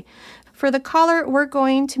crochet. For the collar, we're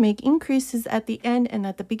going to make increases at the end and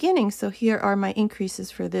at the beginning. So here are my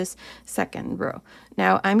increases for this second row.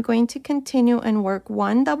 Now I'm going to continue and work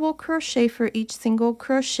 1 double crochet for each single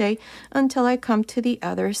crochet until I come to the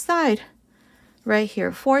other side. Right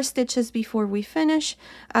here, 4 stitches before we finish.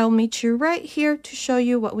 I'll meet you right here to show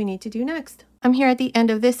you what we need to do next. I'm here at the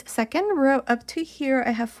end of this second row. Up to here,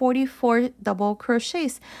 I have 44 double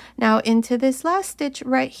crochets. Now into this last stitch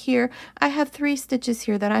right here, I have 3 stitches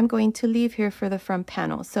here that I'm going to leave here for the front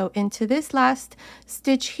panel. So into this last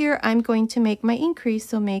stitch here, I'm going to make my increase,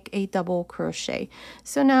 so make a double crochet.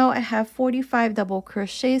 So now I have 45 double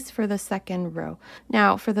crochets for the second row.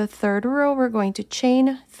 Now for the third row, we're going to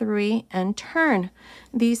chain 3 and turn.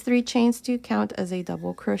 These 3 chains do count as a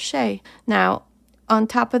double crochet. Now on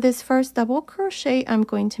top of this first double crochet, I'm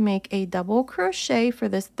going to make a double crochet for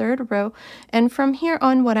this third row. And from here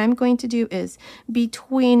on, what I'm going to do is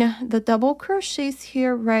between the double crochets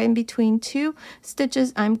here, right in between 2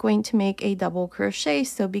 stitches, I'm going to make a double crochet.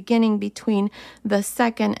 So beginning between the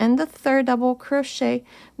second and the third double crochet,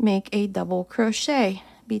 make a double crochet.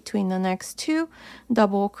 Between the next 2,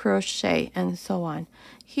 double crochet, and so on.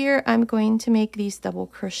 Here I'm going to make these double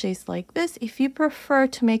crochets like this. If you prefer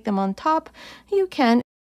to make them on top, you can.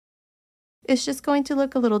 It's just going to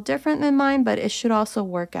look a little different than mine, but it should also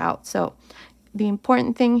work out. So the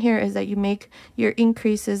important thing here is that you make your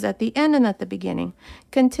increases at the end and at the beginning.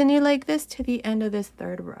 Continue like this to the end of this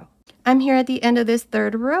third row. I'm here at the end of this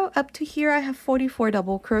third row. Up to here I have 44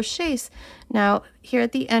 double crochets. Now here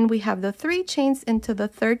at the end we have the 3 chains into the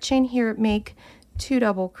third chain here, make 2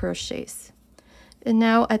 double crochets. And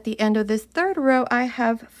now at the end of this third row, I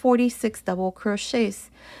have 46 double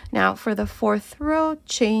crochets. Now for the fourth row,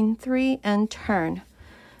 chain 3 and turn.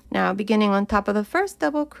 Now beginning on top of the first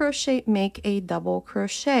double crochet, make a double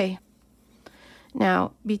crochet.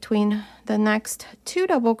 Now between the next 2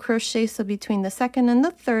 double crochets, so between the second and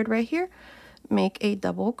the third right here, make a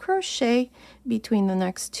double crochet. Between the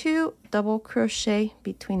next 2, double crochet.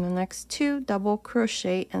 Between the next 2, double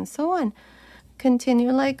crochet, and so on.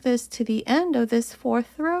 Continue like this to the end of this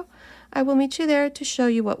fourth row. I will meet you there to show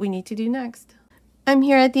you what we need to do next. I'm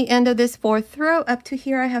here at the end of this fourth row. Up to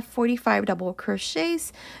here I have 45 double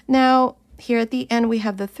crochets. Now here at the end we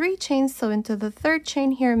have the 3 chains, so into the third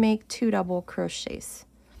chain here make 2 double crochets.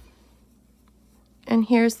 And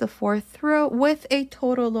here's the fourth row with a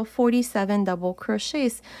total of 47 double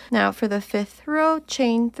crochets. Now for the fifth row,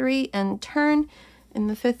 chain 3 and turn. In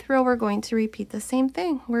the fifth row, we're going to repeat the same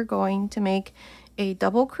thing. We're going to make a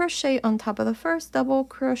double crochet on top of the first double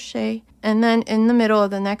crochet, and then in the middle of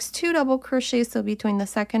the next 2 double crochets, so between the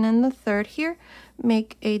second and the third here,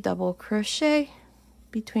 make a double crochet.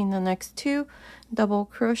 Between the next 2, double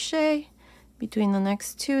crochet. Between the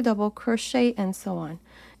next 2, double crochet, and so on.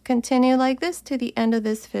 Continue like this to the end of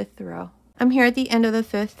this fifth row. I'm here at the end of the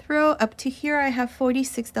fifth row. Up to here I have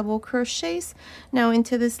 46 double crochets. Now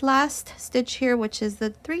into this last stitch here, which is the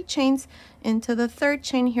 3 chains, into the third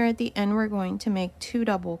chain here at the end, we're going to make 2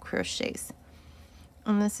 double crochets.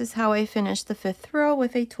 And this is how I finished the fifth row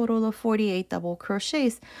with a total of 48 double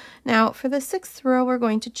crochets. Now for the sixth row, we're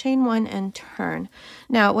going to chain 1 and turn.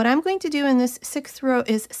 Now what I'm going to do in this sixth row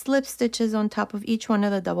is slip stitches on top of each one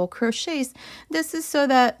of the double crochets. This is so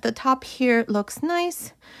that the top here looks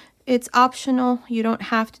nice. It's optional, you don't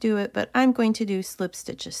have to do it, but I'm going to do slip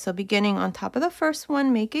stitches. So beginning on top of the first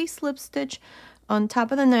one, make a slip stitch, on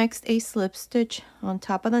top of the next a slip stitch, on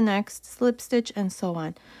top of the next slip stitch, and so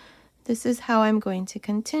on. This is how I'm going to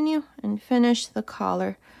continue and finish the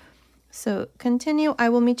collar. So continue, I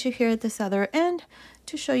will meet you here at this other end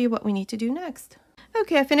to show you what we need to do next.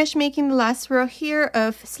 Okay, I finished making the last row here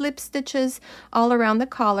of slip stitches all around the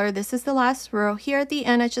collar. This is the last row. Here at the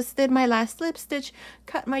end, I just did my last slip stitch,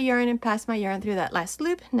 cut my yarn and pass my yarn through that last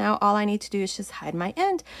loop. Now all I need to do is just hide my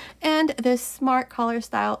end. And this smart collar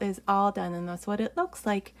style is all done, and that's what it looks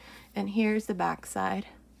like. And here's the back side.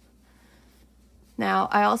 Now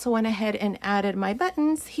I also went ahead and added my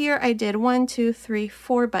buttons. Here I did 1, 2, 3,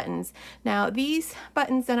 4 buttons. Now these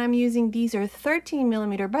buttons that I'm using, these are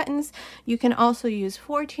 13mm buttons. You can also use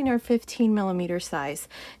 14 or 15mm size.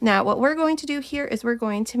 Now what we're going to do here is we're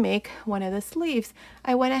going to make one of the sleeves.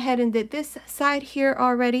 I went ahead and did this side here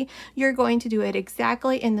already. You're going to do it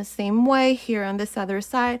exactly in the same way here on this other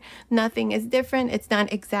side. Nothing is different. It's done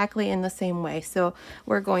exactly in the same way. So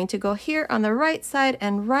we're going to go here on the right side,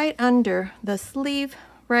 and right under the sleeve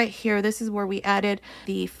right here, this is where we added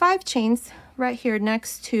the 5 chains right here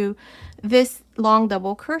next to this long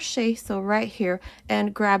double crochet, so right here,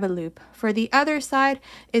 and grab a loop. For the other side,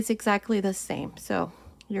 it's exactly the same. So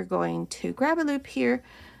you're going to grab a loop here.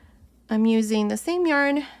 I'm using the same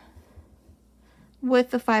yarn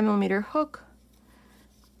with the 5mm hook,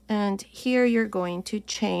 and here you're going to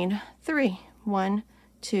chain 3. 1,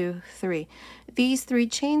 2, 3. These 3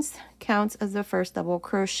 chains counts as the first double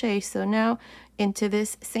crochet. So now into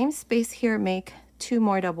this same space here, make 2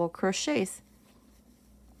 more double crochets.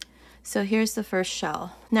 So here's the first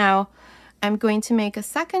shell. Now I'm going to make a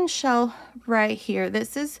second shell right here.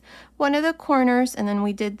 This is one of the corners, and then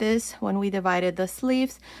we did this when we divided the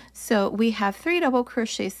sleeves. So we have 3 double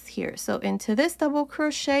crochets here. So into this double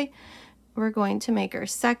crochet, we're going to make our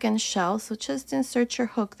second shell. So just insert your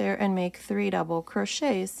hook there and make 3 double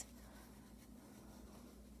crochets.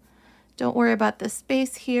 Don't worry about the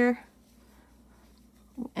space here.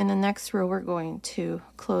 In the next row, we're going to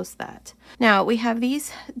close that. Now we have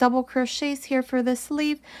these double crochets here for the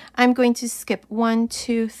sleeve. I'm going to skip 1,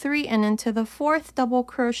 2, 3, and into the 4th double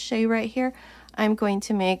crochet right here, I'm going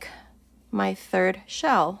to make my 3rd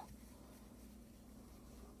shell.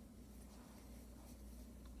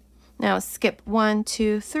 Now skip 1,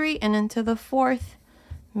 2, 3, and into the 4th,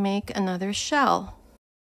 make another shell.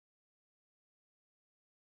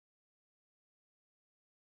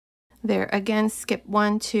 There again, skip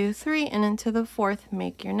 1, 2, 3, and into the 4th,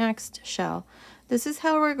 make your next shell. This is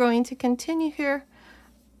how we're going to continue here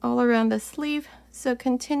all around the sleeve. So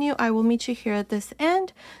continue, I will meet you here at this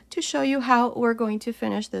end to show you how we're going to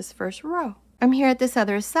finish this first row. I'm here at this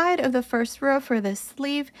other side of the first row for this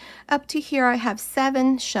sleeve. Up to here I have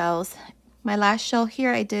 7 shells. My last shell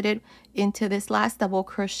here, I did it into this last double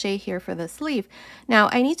crochet here for the sleeve. Now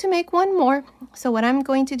I need to make one more. So what I'm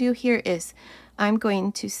going to do here is I'm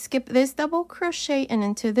going to skip this double crochet, and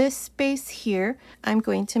into this space here I'm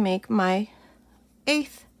going to make my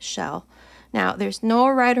 8th shell. Now there's no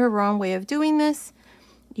right or wrong way of doing this.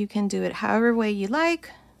 You can do it however way you like.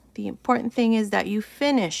 The important thing is that you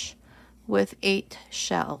finish with 8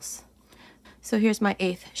 shells. So here's my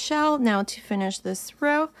 8th shell. Now to finish this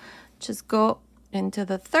row, just go into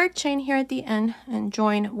the 3rd chain here at the end and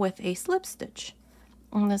join with a slip stitch.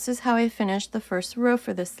 And this is how I finished the first row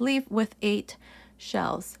for the sleeve with 8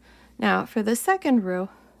 shells. Now for the 2nd row,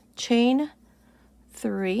 chain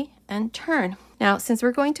 3 and turn. Now since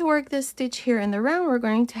we're going to work this stitch here in the round, we're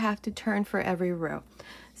going to have to turn for every row.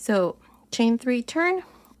 So chain 3, turn.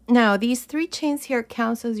 Now these 3 chains here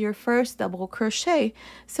counts as your first double crochet.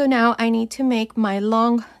 So now I need to make my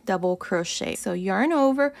long double crochet. So yarn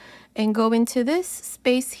over and go into this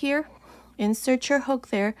space here, insert your hook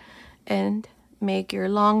there, and make your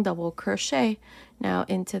long double crochet. Now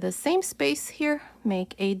into the same space here,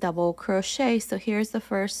 make a double crochet. So here's the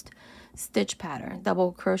first stitch pattern.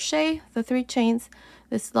 Double crochet, the 3 chains,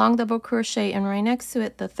 this long double crochet, and right next to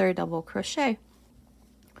it the 3rd double crochet.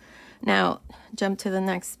 Now jump to the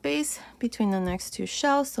next space between the next 2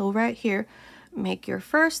 shells. So right here, make your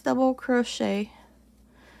first double crochet.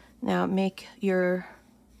 Now make your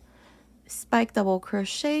spike double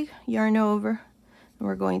crochet, yarn over, and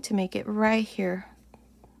we're going to make it right here.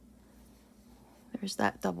 There's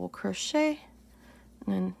that double crochet,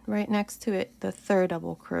 and then right next to it the 3rd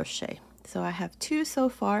double crochet. So I have 2 so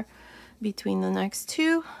far between the next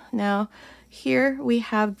 2. Now here we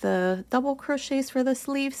have the double crochets for the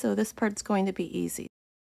sleeve, so this part's going to be easy.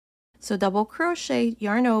 So double crochet,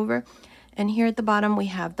 yarn over, and here at the bottom we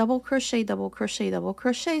have double crochet, double crochet, double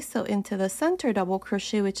crochet. So into the center double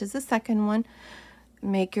crochet, which is the 2nd one,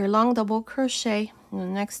 make your long double crochet,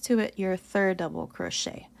 and next to it your 3rd double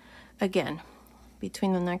crochet. Again,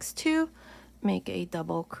 between the next 2, make a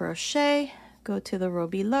double crochet, go to the row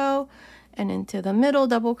below, and into the middle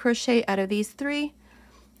double crochet. Out of these 3,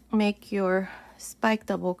 make your spike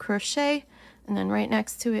double crochet, and then right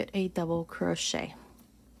next to it a double crochet,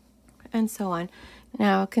 and so on.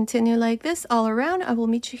 Now continue like this all around. I will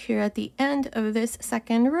meet you here at the end of this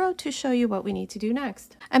 2nd row to show you what we need to do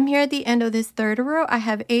next. I'm here at the end of this 3rd row. I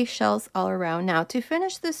have 8 shells all around. Now to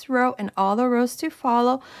finish this row and all the rows to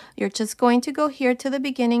follow, you're just going to go here to the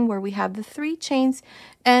beginning where we have the 3 chains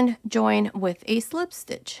and join with a slip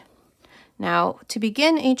stitch. Now to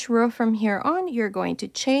begin each row from here on, you're going to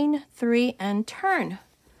chain 3 and turn.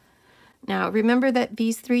 Now remember that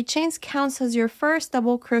these 3 chains counts as your first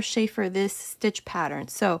double crochet for this stitch pattern.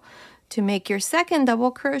 So to make your 2nd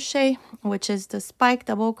double crochet, which is the spike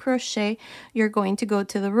double crochet, you're going to go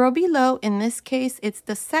to the row below. In this case, it's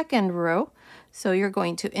the 2nd row. So you're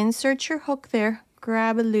going to insert your hook there,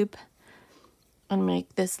 grab a loop, and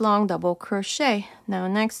make this long double crochet. Now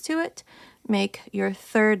next to it, make your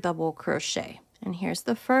 3rd double crochet, and here's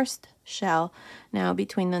the first shell. Now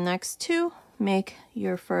between the next 2, make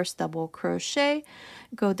your first double crochet,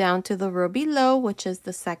 go down to the row below, which is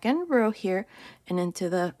the 2nd row here, and into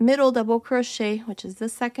the middle double crochet, which is the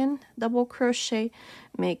 2nd double crochet,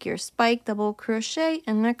 make your spike double crochet,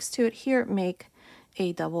 and next to it here make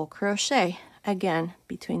a double crochet. Again,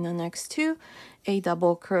 between the next 2, a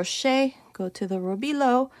double crochet, go to the row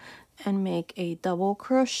below and make a double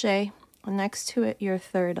crochet, next to it your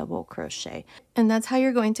 3rd double crochet, and that's how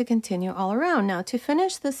you're going to continue all around. Now to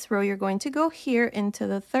finish this row, you're going to go here into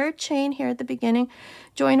the 3rd chain here at the beginning,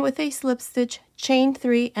 join with a slip stitch, chain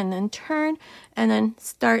 3, and then turn, and then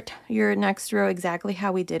start your next row exactly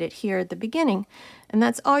how we did it here at the beginning. And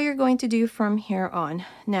that's all you're going to do from here on.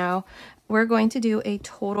 Now we're going to do a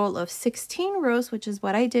total of 16 rows, which is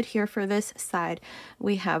what I did here for this side.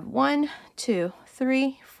 We have 1, 2,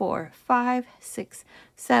 3, 4, 5, 6,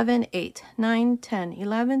 7, 8, 9, 10,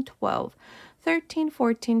 11, 12, 13,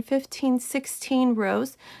 14, 15, 16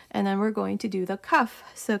 rows, and then we're going to do the cuff.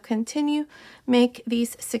 So continue, make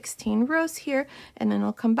these 16 rows here, and then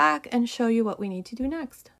I'll come back and show you what we need to do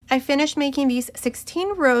next. I finished making these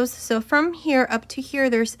 16 rows, so from here up to here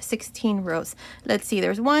there's 16 rows. Let's see,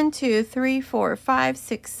 there's 1, 2, 3, 4, 5,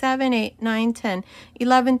 6, 7, 8, 9, 10,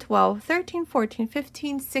 11, 12, 13, 14,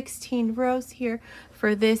 15, 16 rows here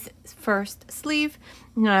for this first sleeve.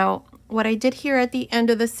 Now what I did here at the end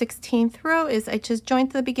of the 16th row is I just joined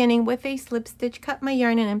to the beginning with a slip stitch, cut my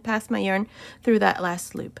yarn, and then passed my yarn through that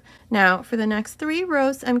last loop. Now for the next 3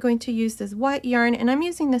 rows, I'm going to use this white yarn, and I'm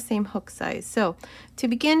using the same hook size. So to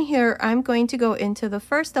begin here, I'm going to go into the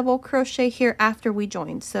first double crochet here after we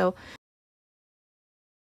joined. So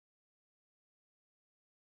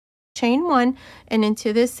chain 1, and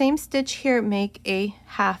into this same stitch here, make a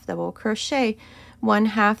half double crochet. 1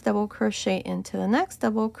 half double crochet into the next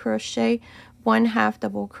double crochet, 1 half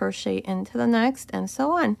double crochet into the next, and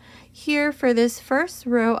so on. Here for this first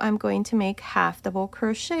row, I'm going to make half double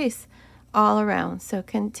crochets all around. So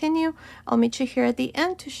continue. I'll meet you here at the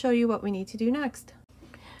end to show you what we need to do next.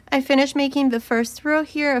 I finished making the first row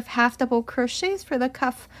here of half double crochets for the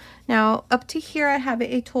cuff. Now up to here I have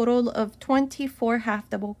a total of 24 half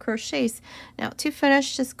double crochets. Now to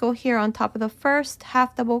finish, just go here on top of the first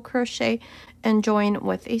half double crochet and join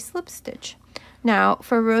with a slip stitch. Now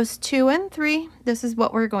for rows 2 and 3, this is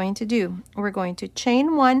what we're going to do. We're going to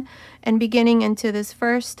chain 1 and beginning into this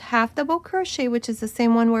first half double crochet, which is the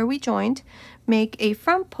same one where we joined, make a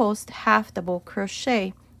front post half double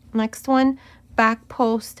crochet. Next one, back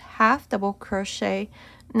post half double crochet.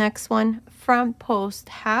 Next one, front post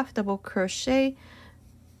half double crochet.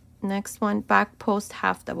 Next one, back post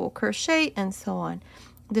half double crochet, and so on.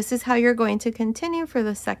 This is how you're going to continue for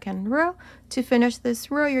the second row. To finish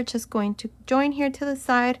this row, you're just going to join here to the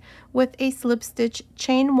side with a slip stitch,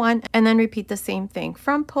 chain 1, and then repeat the same thing.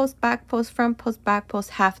 Front post, back post, front post, back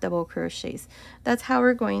post, half double crochets. That's how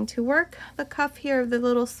we're going to work the cuff here of the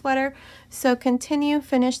little sweater. So continue,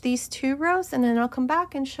 finish these 2 rows, and then I'll come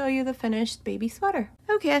back and show you the finished baby sweater.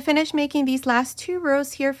 Okay, I finished making these last 2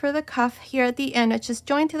 rows here for the cuff. Here at the end, I just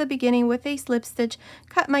joined to the beginning with a slip stitch,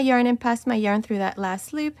 cut my yarn and passed my yarn through that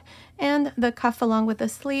last loop, and the cuff along with the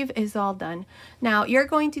sleeve is all done. Now you're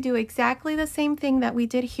going to do exactly the same thing that we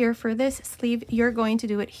did here for this sleeve. You're going to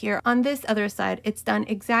do it here on this other side. It's done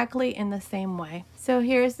exactly in the same way. So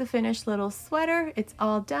here's the finished little sweater. It's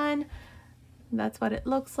all done. That's what it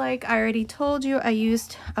looks like. I already told you I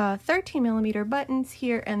used 13mm buttons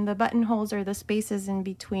here, and the buttonholes are the spaces in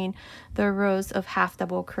between the rows of half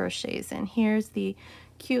double crochets. And here's the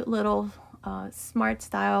cute little smart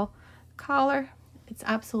style collar. It's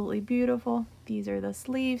absolutely beautiful. These are the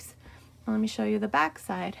sleeves. Let me show you the back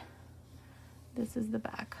side. This is the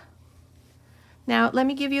back. Now let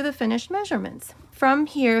me give you the finished measurements. From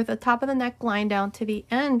here, the top of the neckline down to the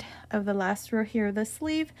end of the last row here, the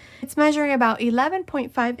sleeve, it's measuring about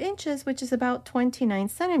 11.5 inches, which is about 29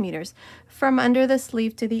 centimeters. From under the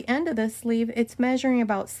sleeve to the end of the sleeve, it's measuring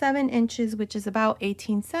about 7 inches, which is about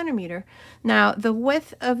 18 centimeters. Now the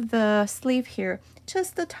width of the sleeve here,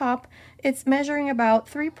 just the top, it's measuring about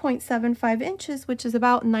 3.75 inches, which is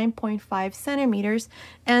about 9.5 centimeters,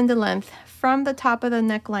 and the length from the top of the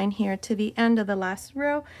neckline here to the end of the last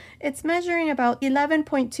row, it's measuring about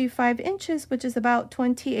 11.25 inches, which is about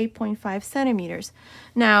 28.5 centimeters.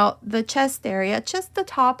 Now the chest area, just the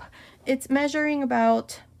top, it's measuring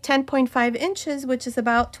about 10.5 inches, which is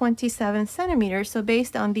about 27 centimeters. So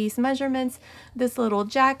based on these measurements, this little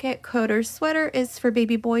jacket, coat, or sweater is for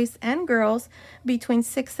baby boys and girls between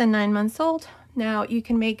 6 and 9 months old. Now you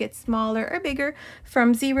can make it smaller or bigger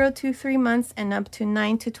from 0 to 3 months and up to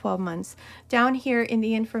 9 to 12 months. Down here in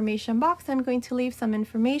the information box, I'm going to leave some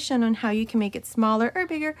information on how you can make it smaller or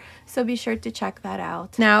bigger, so be sure to check that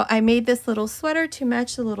out. Now I made this little sweater to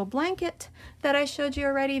match the little blanket that I showed you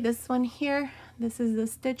already. This one here, this is the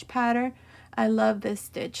stitch pattern. I love this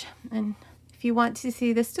stitch, and if you want to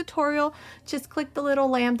see this tutorial, just click the little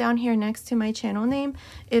lamp down here next to my channel name.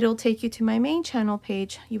 It'll take you to my main channel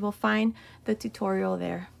page. You will find the tutorial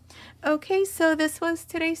there. Okay, so this was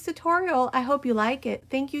today's tutorial. I hope you like it.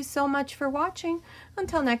 Thank you so much for watching.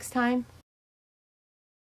 Until next time.